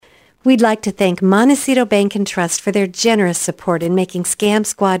We'd like to thank Montecito Bank and Trust for their generous support in making Scam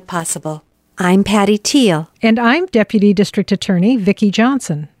Squad possible. I'm Patty Teal. And I'm Deputy District Attorney Vicki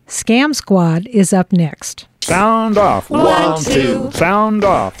Johnson. Scam Squad is up next. Sound off. 1, 2. Sound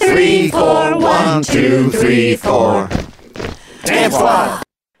off. 3, 4. 1, 2, 3, 4. Scam Squad.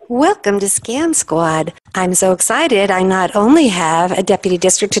 Welcome to Scam Squad. I'm so excited. I not only have a Deputy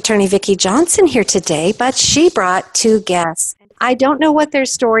District Attorney Vicki Johnson here today, but she brought 2 guests. I don't know what their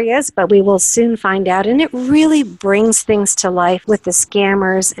story is, but we will soon find out. And it really brings things to life with the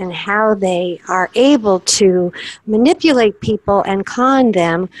scammers and how they are able to manipulate people and con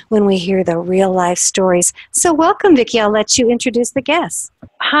them when we hear the real life stories. So welcome, Vicki. I'll let you introduce the guests.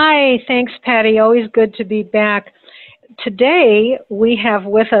 Hi, thanks, Patty. Always good to be back. Today, we have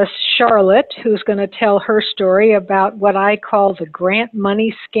with us Charlotte, who's going to tell her story about what I call the grant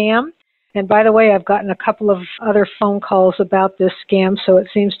money scam. And by the way, I've gotten a couple of other phone calls about this scam, so it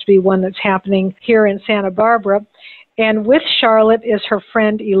seems to be one that's happening here in Santa Barbara. And with Charlotte is her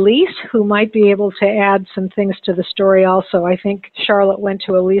friend Elise, who might be able to add some things to the story also. I think Charlotte went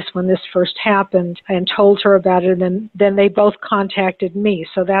to Elise when this first happened and told her about it, and then they both contacted me.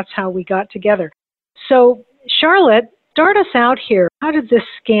 So that's how we got together. So, Charlotte, start us out here. How did this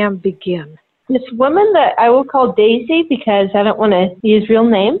scam begin? This woman that I will call Daisy because I don't want to use real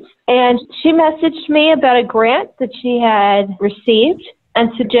names, and she messaged me about a grant that she had received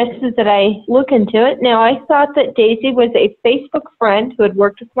and suggested that I look into it. Now, I thought that Daisy was a Facebook friend who had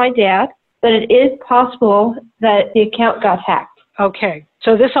worked with my dad, but it is possible that the account got hacked. Okay,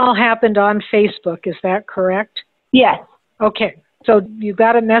 so this all happened on Facebook, is that correct? Yes. Okay. So you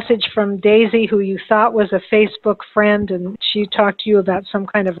got a message from Daisy, who you thought was a Facebook friend, and she talked to you about some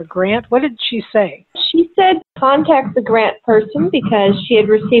kind of a grant. What did she say? She said contact the grant person because she had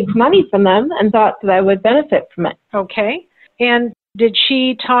received money from them and thought that I would benefit from it. Okay. And did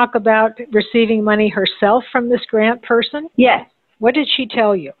she talk about receiving money herself from this grant person? Yes. What did she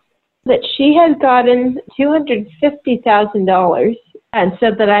tell you? That she had gotten $250,000 and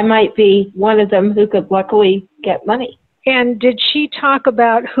said that I might be one of them who could luckily get money. And did she talk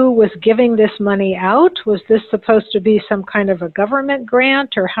about who was giving this money out? Was this supposed to be some kind of a government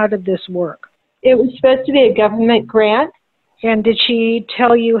grant, or how did this work? It was supposed to be a government grant. And did she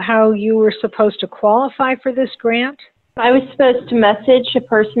tell you how you were supposed to qualify for this grant? I was supposed to message a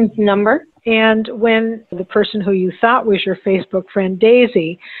person's number. And when the person who you thought was your Facebook friend,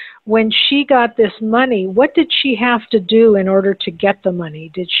 Daisy, when she got this money, what did she have to do in order to get the money?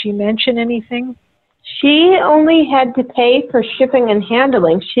 Did she mention anything? She only had to pay for shipping and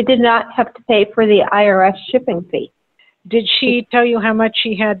handling. She did not have to pay for the IRS shipping fee. Did she tell you how much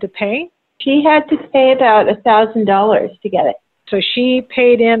she had to pay? She had to pay about $1,000 to get it. So she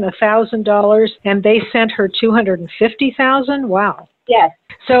paid in $1,000 and they sent her $250,000? Wow. Yes.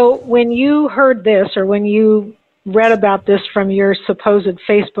 So when you heard this, or when you read about this from your supposed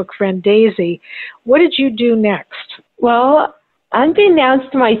Facebook friend Daisy, what did you do next? Well,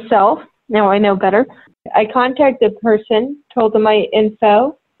 unbeknownst to myself, now I know better, I contacted the person, told them my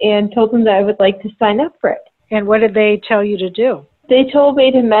info, and told them that I would like to sign up for it. And what did they tell you to do? They told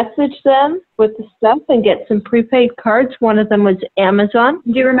me to message them with the stuff and get some prepaid cards. One of them was Amazon.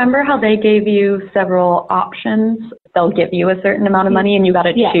 Do you remember how they gave you several options? They'll give you a certain amount of money and you got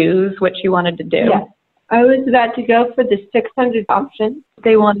to choose what you wanted to do. Yes. I was about to go for the $600 option.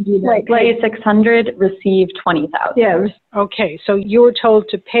 They wanted you to pay $600, receive $20,000. Yeah. Okay, so you were told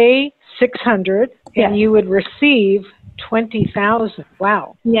to pay $600 and you would receive $20,000.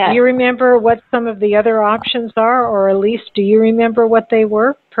 Wow. Yeah. Do you remember what some of the other options are, or at least do you remember what they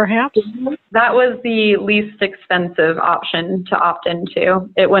were, perhaps? That was the least expensive option to opt into.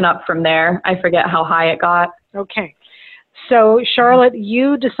 It went up from there. I forget how high it got. Okay. So, Charlotte,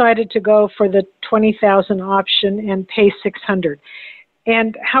 you decided to go for the $20,000 option and pay $600.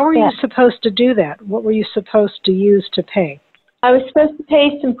 And how were you supposed to do that? What were you supposed to use to pay? I was supposed to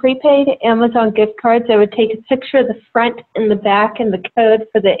pay some prepaid Amazon gift cards. I would take a picture of the front and the back and the code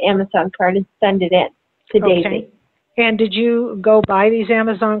for the Amazon card and send it in to Daisy. And did you go buy these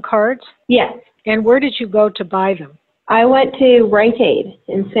Amazon cards? Yes. And where did you go to buy them? I went to Rite Aid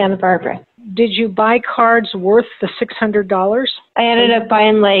in Santa Barbara. Did you buy cards worth the $600? I ended up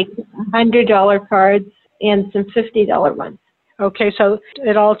buying like $100 cards and some $50 ones. Okay, so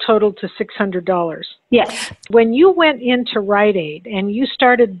it all totaled to $600. Yes. When you went into Rite Aid and you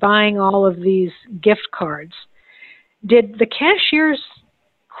started buying all of these gift cards, did the cashiers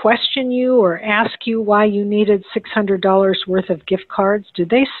question you or ask you why you needed $600 worth of gift cards?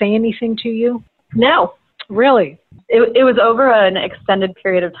 Did they say anything to you? No. Really? It was over an extended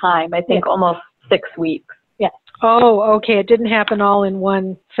period of time, I think almost 6 weeks. Yes. Oh, okay. It didn't happen all in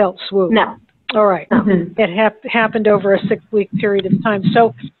one felt swoop. No. All right. Mm-hmm. It happened over a 6-week period of time.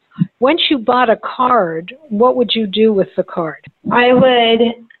 So once you bought a card, what would you do with the card? I would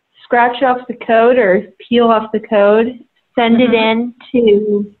scratch off the code or peel off the code, send it in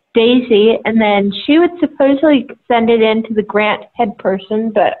to Daisy, and then she would supposedly send it in to the grant head person,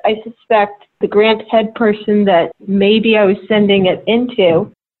 but I suspect the grant head person that maybe I was sending it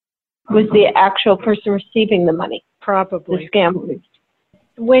into was the actual person receiving the money. Probably. The scam.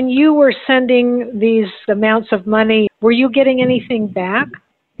 When you were sending these amounts of money, were you getting anything back?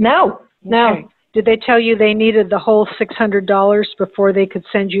 No. Okay. Did they tell you they needed the whole $600 before they could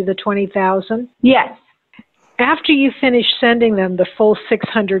send you the $20,000? Yes. After you finished sending them the full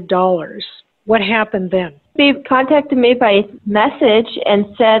 $600, what happened then? They contacted me by message and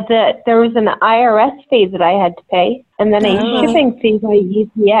said that there was an IRS fee that I had to pay and then a shipping fee by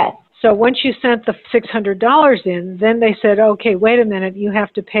UPS. So once you sent the $600 in, then they said, okay, wait a minute, you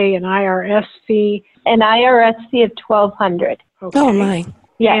have to pay an IRS fee. An IRS fee of $1,200. Okay. Oh, my.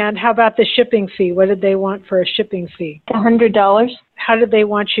 Yeah. And how about the shipping fee? What did they want for a shipping fee? $100. How did they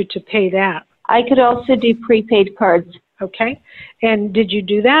want you to pay that? I could also do prepaid cards. Okay. And did you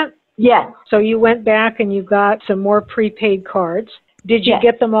do that? Yes. So you went back and you got some more prepaid cards. Did you Yes.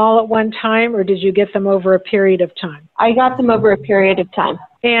 get them all at one time, or did you get them over a period of time? I got them over a period of time.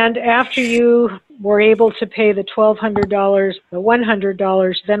 And after you were able to pay the $1,200, the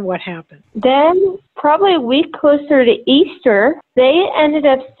 $100, then what happened? Then, probably a week closer to Easter, they ended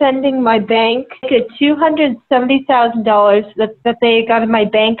up sending my bank a $270,000 that they got in my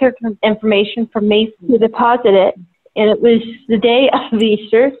bank information from me to deposit it. And it was the day of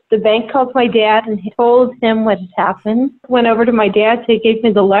Easter. The bank called my dad and told him what had happened. Went over to my dad, so he gave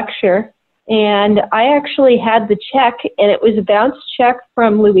me the lecture. And I actually had the check, and it was a bounced check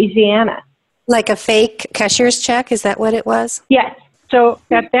from Louisiana. Like a fake cashier's check? Is that what it was? Yes. So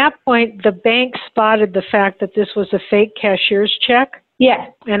at that point, the bank spotted the fact that this was a fake cashier's check, Yes.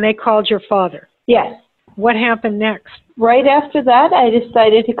 and they called your father. Yes. What happened next? Right after that, I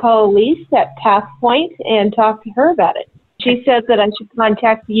decided to call Elise at Pathpoint and talk to her about it. She said that I should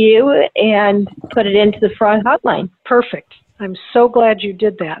contact you and put it into the fraud hotline. Perfect. I'm so glad you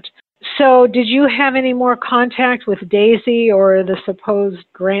did that. So did you have any more contact with Daisy or the supposed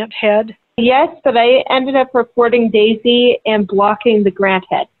grant head? Yes, but I ended up reporting Daisy and blocking the grant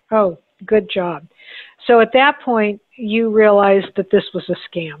head. Oh, good job. So at that point, you realized that this was a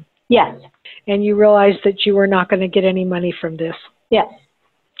scam. Yes. And you realized that you were not going to get any money from this. Yes.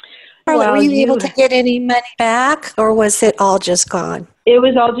 Charlotte, were you able to get any money back, or was it all just gone? It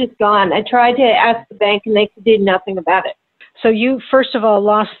was all just gone. I tried to ask the bank, and they did nothing about it. So you, first of all,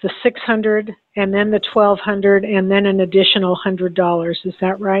 lost the $600, and then the $1,200, and then an additional $100. Is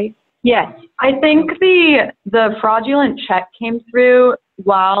that right? Yes. I think the fraudulent check came through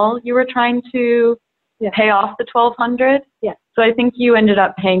while you were trying to pay off the $1,200. Yeah. So I think you ended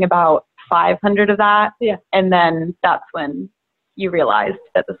up paying about $500 of that. Yeah. And then that's when you realized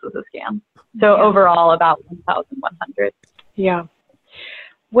that this was a scam. So overall, about $1,100. Yeah.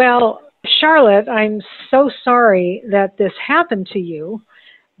 Well, Charlotte, I'm so sorry that this happened to you,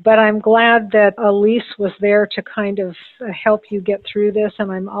 but I'm glad that Elise was there to kind of help you get through this.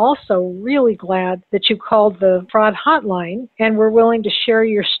 And I'm also really glad that you called the fraud hotline and were willing to share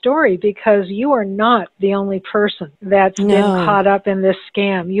your story, because you are not the only person that's been caught up in this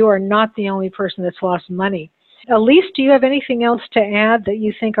scam. You are not the only person that's lost money. Elise, do you have anything else to add that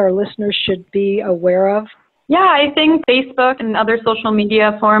you think our listeners should be aware of? Yeah, I think Facebook and other social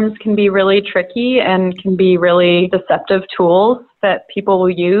media forums can be really tricky and can be really deceptive tools that people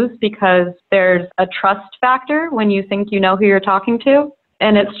will use, because there's a trust factor when you think you know who you're talking to,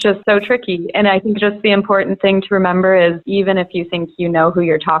 and it's just so tricky. And I think just the important thing to remember is, even if you think you know who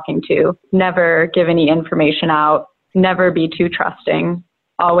you're talking to, never give any information out, never be too trusting.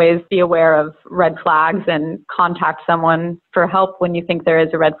 Always be aware of red flags and contact someone for help when you think there is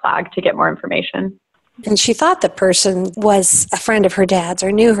a red flag to get more information. And she thought the person was a friend of her dad's,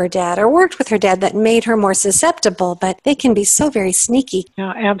 or knew her dad, or worked with her dad, that made her more susceptible, but they can be so very sneaky.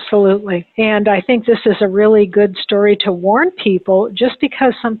 Yeah, absolutely. And I think this is a really good story to warn people. Just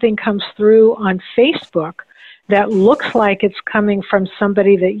because something comes through on Facebook that looks like it's coming from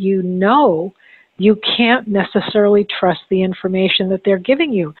somebody that you know, you can't necessarily trust the information that they're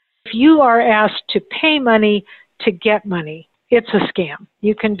giving you. If you are asked to pay money to get money, it's a scam.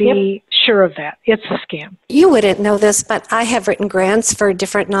 You can be sure of that. It's a scam. You wouldn't know this, but I have written grants for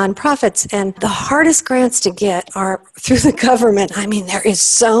different nonprofits, and the hardest grants to get are through the government. I mean, there is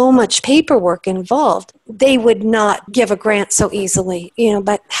so much paperwork involved. They would not give a grant so easily,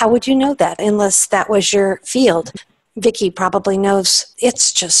 but how would you know that unless that was your field? Vicki probably knows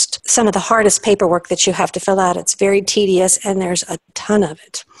it's just some of the hardest paperwork that you have to fill out. It's very tedious, and there's a ton of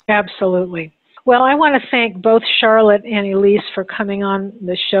it. Absolutely. Well, I want to thank both Charlotte and Elise for coming on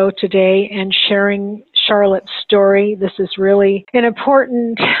the show today and sharing Charlotte's story. This is really an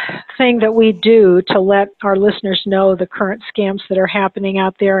important thing that we do to let our listeners know the current scams that are happening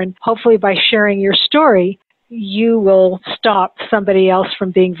out there. And hopefully by sharing your story, you will stop somebody else from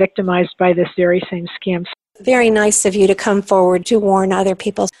being victimized by this very same scam. Very nice of you to come forward to warn other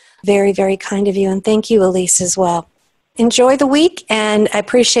people. Very, very kind of you. And thank you, Elise, as well. Enjoy the week, and I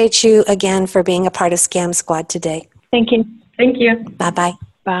appreciate you again for being a part of Scam Squad today. Thank you. Thank you. Bye-bye.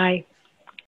 Bye.